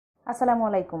আসসালামু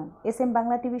আলাইকুম। এসএম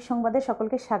বাংলা টিভির সংবাদে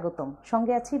সকলকে স্বাগতম।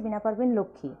 সঙ্গে আছি বিনা পারভিন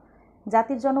লক্ষ্মী।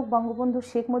 জাতির জনক বঙ্গবন্ধু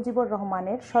শেখ মুজিবুর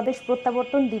রহমানের স্বদেশ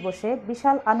প্রত্যাবর্তন দিবসে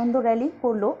বিশাল আনন্দ র্যালি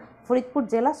করল ফরিদপুর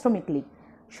জেলা শ্রমিক লীগ।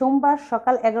 সোমবার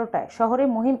সকাল 11টায় শহরে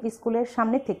মহিম স্কুলের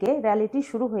সামনে থেকে র্যালিটি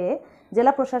শুরু হয়ে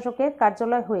জেলা প্রশাসকের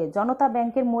কার্যালয় হয়ে জনতা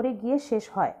ব্যাংকের মোড়ে গিয়ে শেষ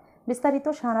হয়। বিস্তারিত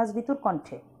শাহনাজ বিতুর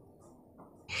কণ্ঠে।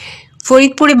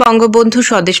 ফরিদপুরে বঙ্গবন্ধু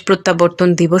স্বদেশ প্রত্যাবর্তন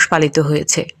দিবস পালিত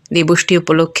হয়েছে। দিবসটি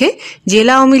উপলক্ষে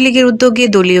জেলা আওয়ামী লীগের উদ্যোগে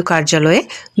দলীয় কার্যালয়ে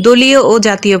দলীয় ও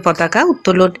জাতীয় পতাকা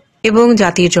উত্তোলন এবং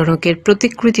জাতির জনকের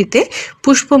প্রতিকৃতিতে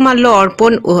পুষ্পমাল্য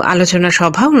অর্পণ ও আলোচনা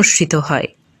সভা অনুষ্ঠিত হয়।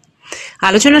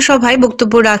 আলোচনা সভায়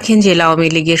বক্তব্য রাখেন জেলা আওয়ামী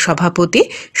লীগের সভাপতি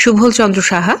সুবল চন্দ্র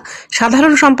সাহা,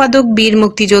 সাধারণ সম্পাদক বীর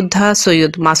মুক্তিযোদ্ধা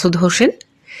সৈয়দ মাসুদ হোসেন,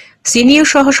 সিনিয়র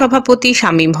সহসভাপতি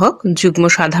শামীম হক, যুগ্ম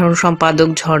সাধারণ সম্পাদক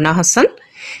ঝর্ণা হাসান,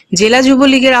 জেলা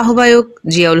যুবলীগের আহ্বায়ক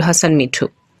জিয়াউল হাসান মিঠু।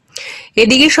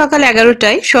 এদিকে সকাল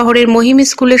 11টায় শহরের মহিম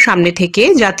স্কুলের সামনে থেকে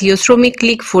জাতীয় শ্রমিক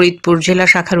লীগ ফরিদপুর জেলা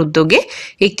শাখার উদ্যোগে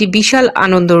একটি বিশাল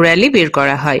আনন্দ র্যালি বের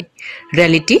করা হয়।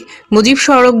 র্যালিটি মুজিব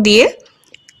সড়ক দিয়ে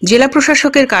জেলা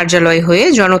প্রশাসকের কার্যালয় হয়ে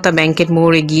জনতা ব্যাংকের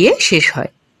মোড়ে গিয়ে শেষ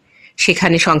হয়।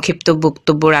 সেখানে সংক্ষিপ্ত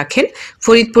বক্তব্য রাখেন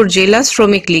ফরিদপুর জেলা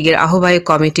শ্রমিক লীগের আহ্বায়ক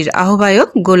কমিটির আহ্বায়ক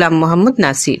গোলাম মোহাম্মদ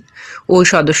নাসির ও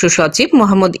সদস্য সচিব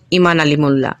মোহাম্মদ ইমান আলী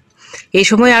মোল্লা। এ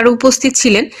সময় আরও উপস্থিত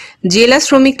ছিলেন জেলা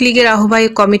শ্রমিক লীগের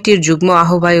আহ্বায়ক কমিটির যুগ্ম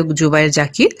আহ্বায়ক জুবায়ের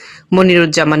জাকির,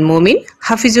 মনিরুজ্জামান মমিন,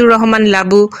 হাফিজুর রহমান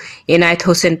লাবু, এনায়েত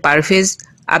হোসেন পারভেজ,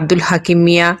 আব্দুল হাকিম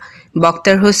মিয়া,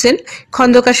 বক্তার হোসেন,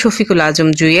 খন্দকার শফিকুল আজম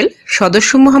জুয়েল,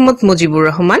 সদস্য মোহাম্মদ মুজিবুর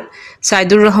রহমান,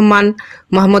 সাইদুর রহমান,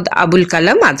 মোহাম্মদ আবুল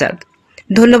কালাম আজাদ।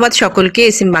 ধন্যবাদ সকলকে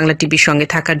এসএম বাংলা টিভির সঙ্গে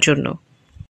থাকার জন্য।